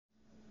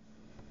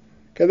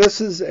Okay,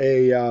 this is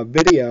a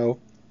video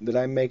that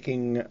I'm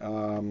making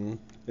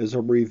is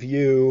a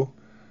review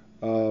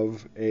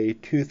of a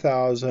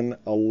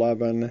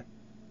 2011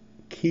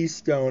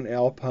 Keystone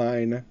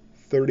Alpine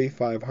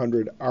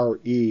 3500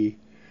 RE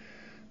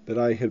that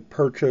I had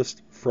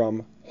purchased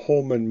from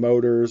Holman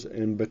Motors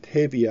in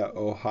Batavia,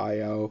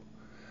 Ohio.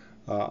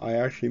 I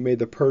actually made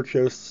the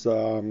purchase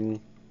in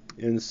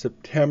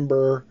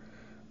September,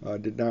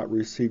 did not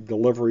receive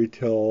delivery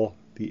till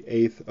the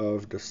 8th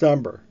of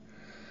December.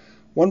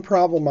 One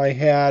problem I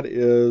had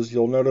is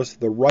you'll notice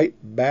the right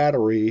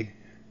battery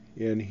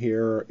in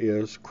here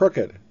is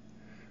crooked.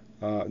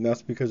 And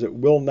that's because it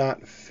will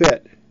not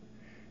fit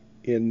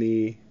in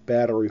the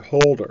battery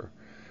holder.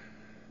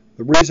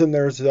 The reason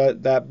there's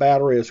that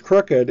battery is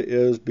crooked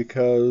is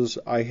because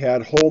I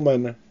had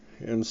Holman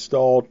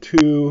install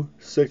two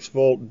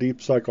 6-volt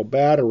deep cycle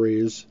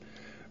batteries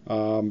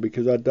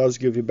because that does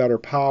give you better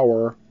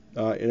power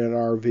in an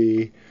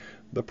RV.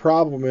 The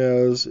problem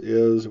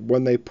is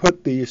when they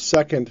put the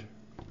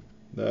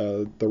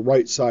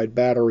right side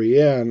battery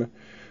in,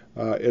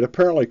 it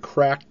apparently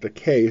cracked the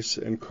case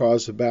and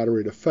caused the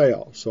battery to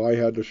fail. So I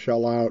had to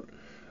shell out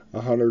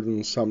 $100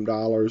 and some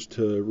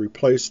to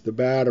replace the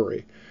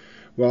battery.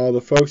 Well,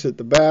 the folks at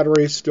the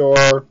battery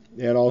store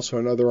and also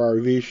another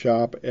RV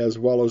shop, as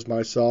well as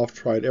myself,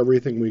 tried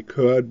everything we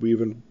could. We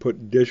even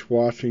put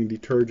dishwashing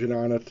detergent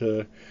on it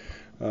to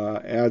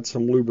add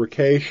some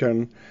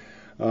lubrication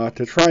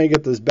to try and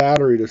get this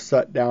battery to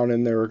set down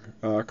in there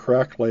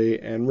correctly,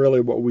 and really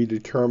what we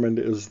determined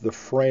is the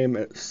frame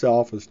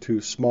itself is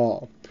too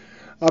small.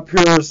 Up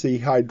here is the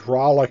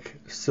hydraulic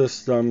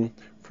system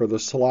for the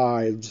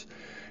slides.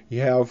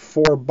 You have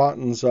 4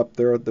 buttons up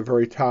there at the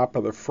very top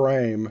of the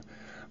frame.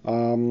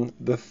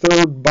 The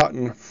third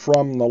button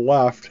from the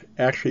left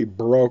actually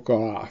broke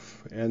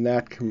off, and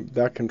that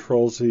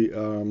controls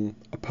the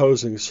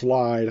opposing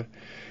slide,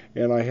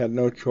 and I had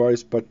no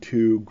choice but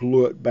to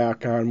glue it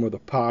back on with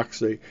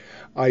epoxy.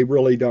 I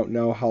really don't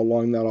know how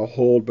long that'll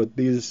hold, but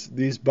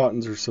these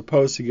buttons are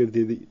supposed to give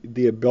you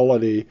the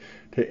ability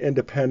to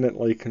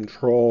independently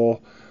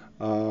control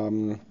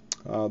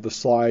the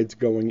slides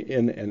going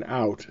in and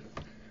out.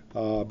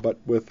 But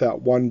with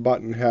that one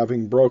button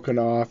having broken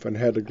off and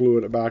had to glue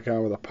it back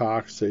on with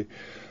epoxy.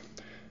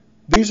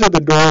 These are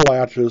the door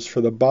latches for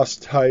the bus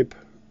type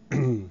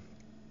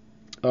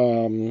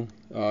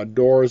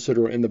doors that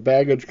are in the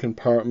baggage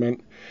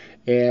compartment,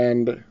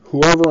 and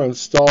whoever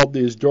installed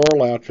these door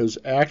latches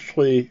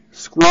actually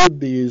screwed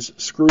these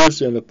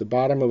screws in at the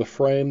bottom of the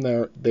frame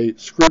there. They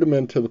screwed them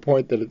in to the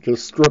point that it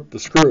just stripped the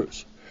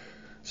screws.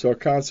 So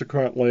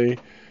consequently,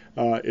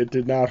 it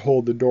did not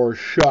hold the door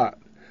shut.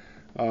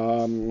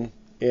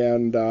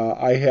 And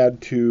I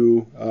had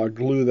to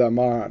glue them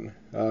on.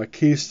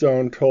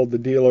 Keystone told the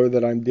dealer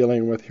that I'm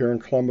dealing with here in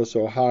Columbus,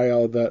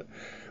 Ohio, that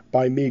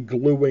by me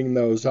gluing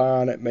those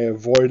on, it may have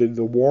voided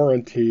the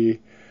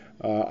warranty.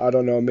 I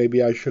don't know,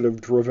 maybe I should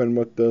have driven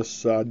with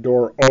this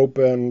door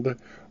opened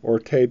or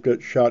taped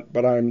it shut,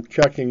 but I'm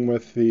checking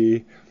with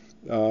the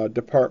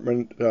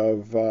Department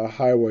of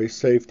Highway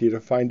Safety to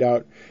find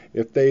out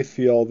if they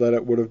feel that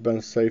it would have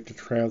been safe to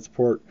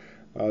transport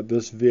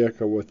this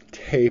vehicle with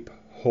tape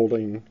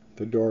holding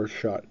the door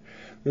shut.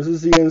 This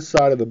is the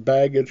inside of the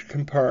baggage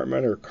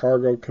compartment or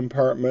cargo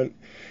compartment.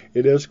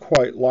 It is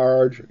quite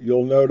large.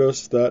 You'll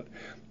notice that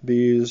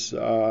these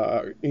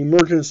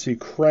emergency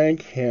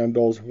crank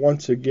handles,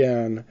 once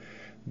again,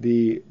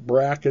 the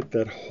bracket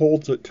that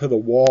holds it to the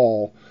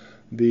wall,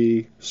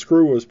 the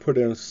screw was put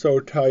in so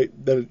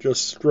tight that it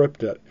just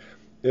stripped it.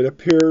 It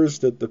appears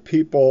that the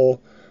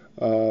people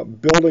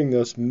building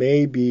this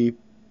may be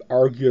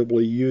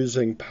arguably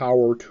using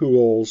power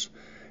tools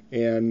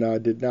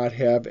and did not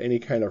have any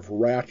kind of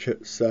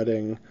ratchet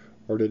setting,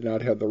 or did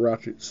not have the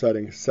ratchet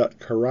setting set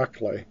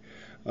correctly.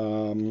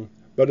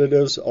 But it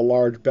is a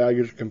large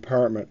baggage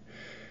compartment.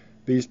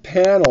 These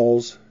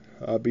panels,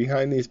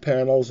 behind these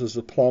panels is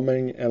the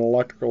plumbing and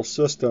electrical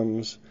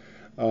systems.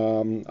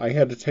 I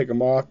had to take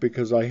them off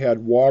because I had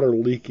water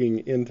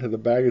leaking into the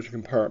baggage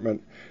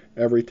compartment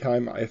every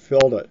time I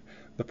filled it.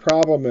 The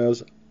problem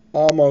is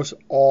almost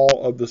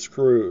all of the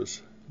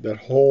screws that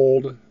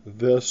hold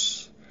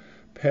this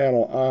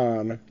panel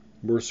on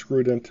were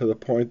screwed in to the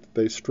point that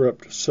they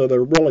stripped, so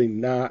they're really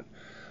not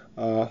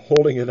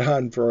holding it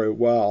on very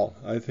well.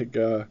 I think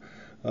a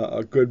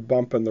good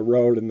bump in the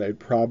road and they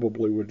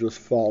probably would just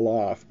fall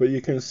off. But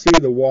you can see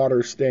the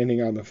water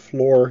standing on the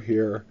floor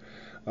here.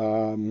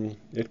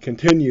 It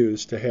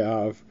continues to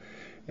have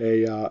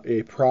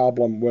a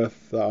problem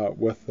with the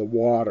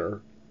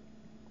water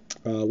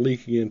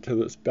leaking into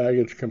this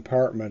baggage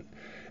compartment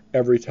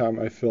every time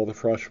I fill the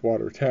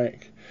freshwater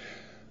tank.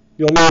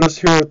 You'll notice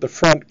here at the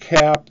front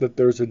cap that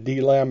there's a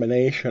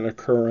delamination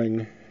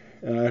occurring,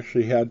 and I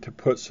actually had to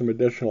put some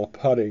additional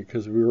putty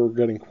because we were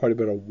getting quite a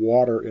bit of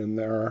water in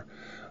there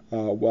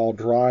while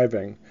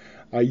driving.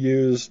 I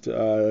used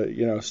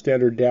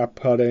standard DAP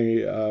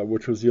putty,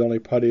 which was the only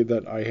putty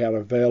that I had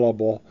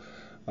available,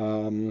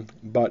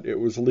 but it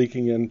was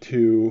leaking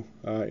into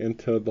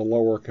the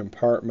lower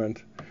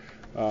compartment,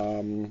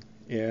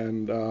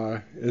 And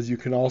as you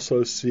can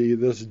also see,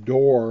 this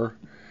door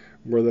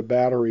where the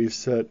batteries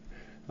sit,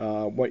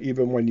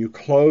 even when you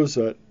close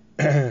it,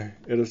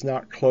 it is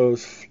not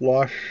closed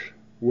flush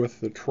with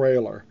the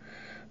trailer.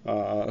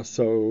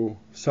 So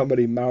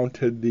somebody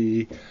mounted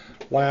the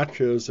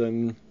latches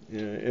and,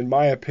 in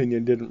my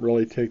opinion, didn't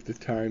really take the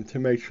time to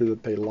make sure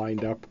that they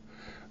lined up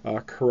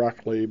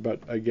correctly. But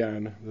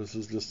again, this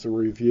is just a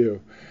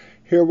review.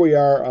 Here we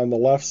are on the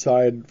left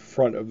side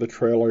front of the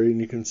trailer,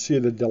 and you can see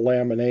the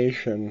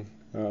delamination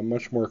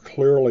much more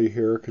clearly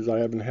here because I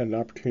haven't had an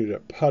opportunity to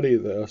putty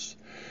this.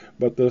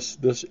 But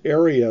this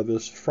area,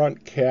 this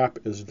front cap,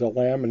 is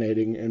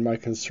delaminating, and my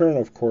concern,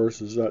 of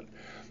course, is that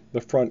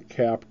the front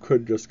cap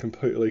could just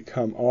completely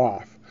come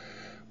off.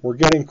 We're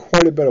getting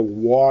quite a bit of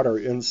water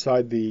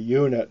inside the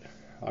unit.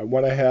 I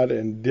went ahead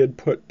and did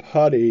put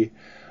putty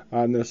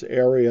on this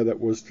area that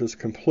was just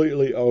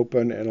completely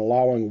open and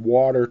allowing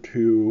water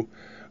to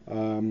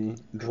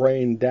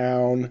drain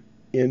down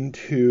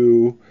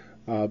into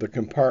the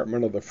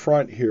compartment of the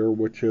front here,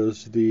 which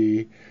is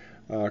the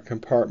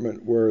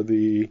compartment where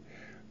the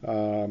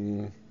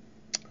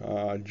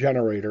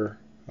generator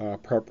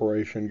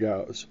preparation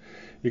goes.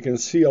 You can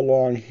see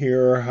along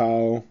here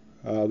how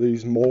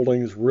these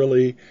moldings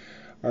really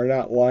are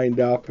not lined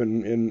up,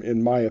 and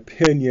in my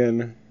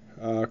opinion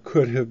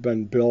could have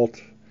been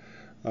built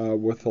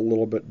with a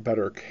little bit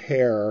better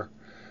care,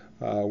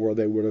 where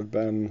they would have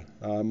been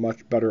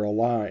much better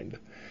aligned.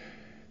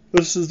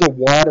 This is the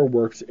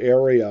waterworks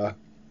area,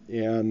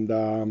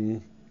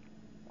 and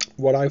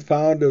what I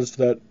found is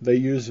that they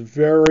use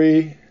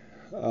very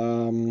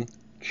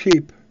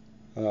cheap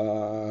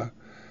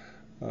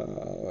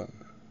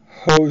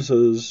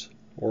hoses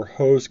or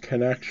hose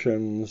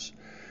connections.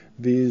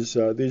 These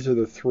are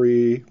the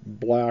three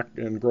black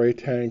and gray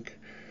tank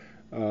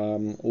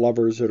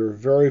levers that are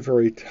very,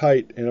 very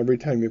tight, and every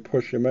time you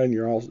push them in,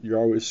 you're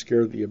always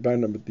scared that you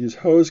bend them. But these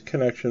hose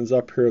connections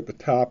up here at the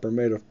top are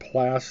made of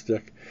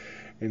plastic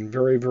and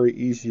very, very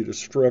easy to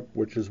strip,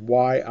 which is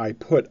why I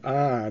put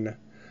on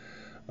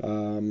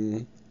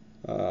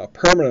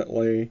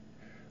permanently,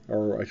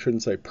 or I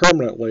shouldn't say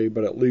permanently,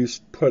 but at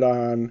least put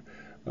on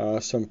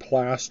some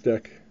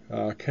plastic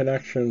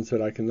connections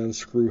that I can then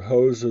screw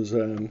hoses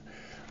in,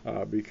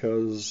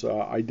 because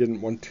I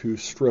didn't want to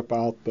strip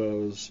out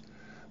those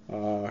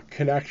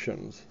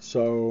connections.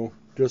 So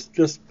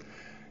just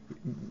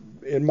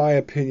in my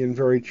opinion,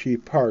 very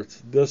cheap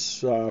parts.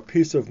 This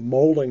piece of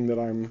molding that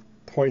I'm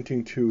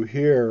pointing to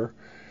here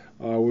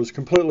was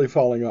completely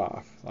falling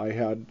off. I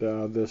had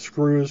the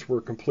screws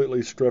were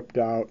completely stripped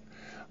out.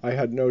 I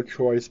had no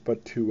choice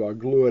but to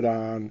glue it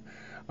on.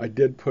 I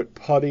did put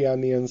putty on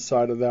the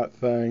inside of that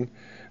thing.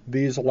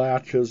 These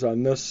latches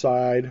on this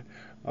side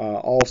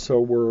also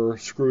were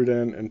screwed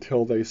in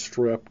until they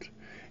stripped.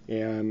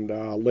 And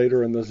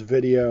later in this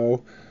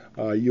video,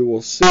 you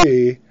will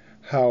see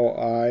how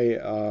I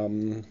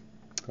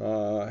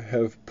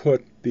have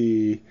put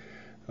the,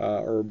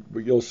 or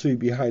you'll see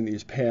behind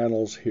these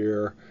panels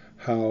here,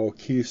 how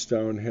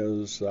Keystone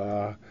has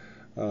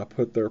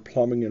put their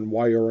plumbing and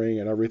wiring,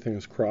 and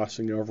everything's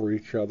crossing over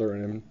each other.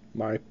 And in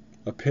my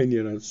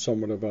opinion, it's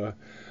somewhat of a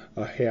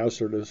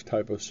hazardous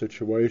type of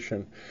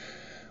situation.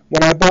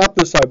 When I bought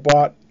this, I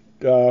bought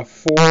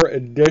 4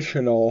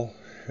 additional,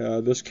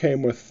 this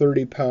came with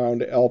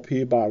 30-pound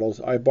LP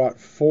bottles. I bought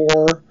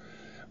 4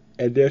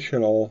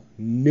 additional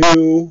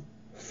new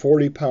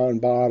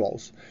 40-pound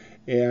bottles.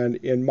 And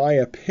in my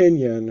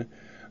opinion,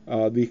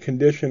 the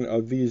condition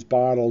of these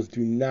bottles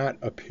do not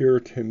appear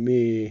to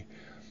me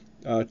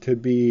to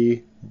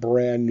be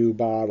brand new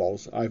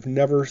bottles. I've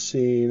never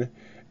seen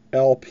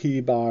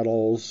LP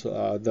bottles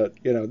that,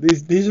 you know,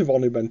 these have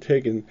only been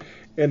taken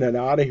in and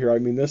out of here. I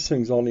mean, this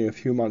thing's only a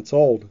few months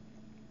old,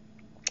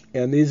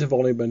 and these have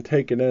only been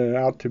taken in and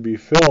out to be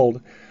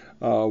filled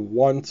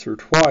once or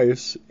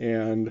twice,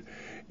 and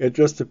it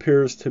just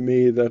appears to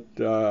me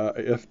that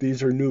if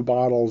these are new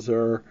bottles,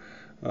 they're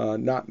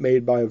not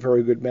made by a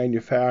very good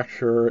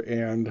manufacturer,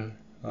 and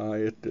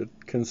it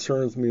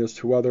concerns me as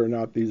to whether or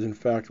not these in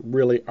fact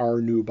really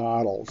are new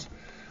bottles.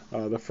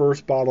 The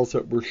first bottles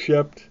that were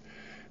shipped,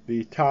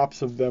 the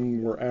tops of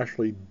them were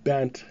actually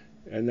bent,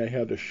 and they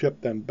had to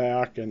ship them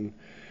back, and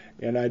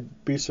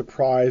I'd be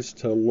surprised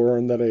to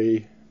learn that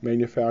a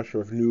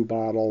manufacturer of new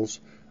bottles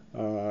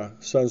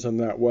sends them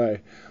that way.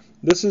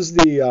 This is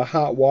the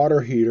hot water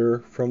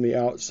heater from the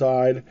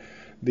outside.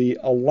 The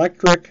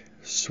electric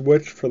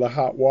switch for the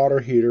hot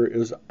water heater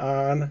is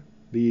on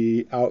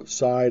the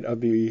outside of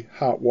the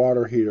hot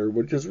water heater,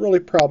 which is really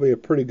probably a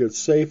pretty good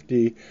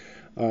safety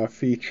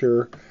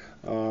feature,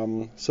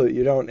 so that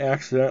you don't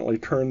accidentally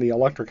turn the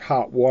electric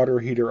hot water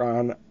heater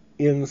on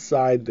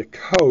inside the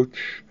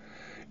coach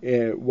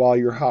while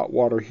your hot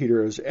water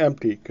heater is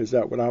empty, because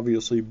that would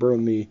obviously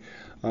burn the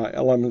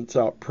elements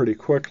out pretty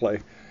quickly.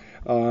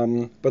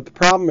 But the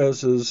problem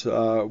is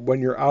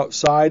when you're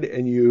outside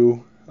and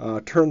you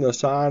turn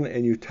this on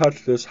and you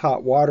touch this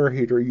hot water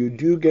heater, you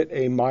do get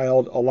a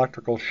mild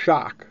electrical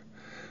shock,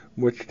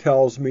 which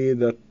tells me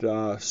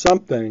that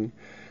something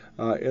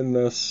in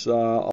this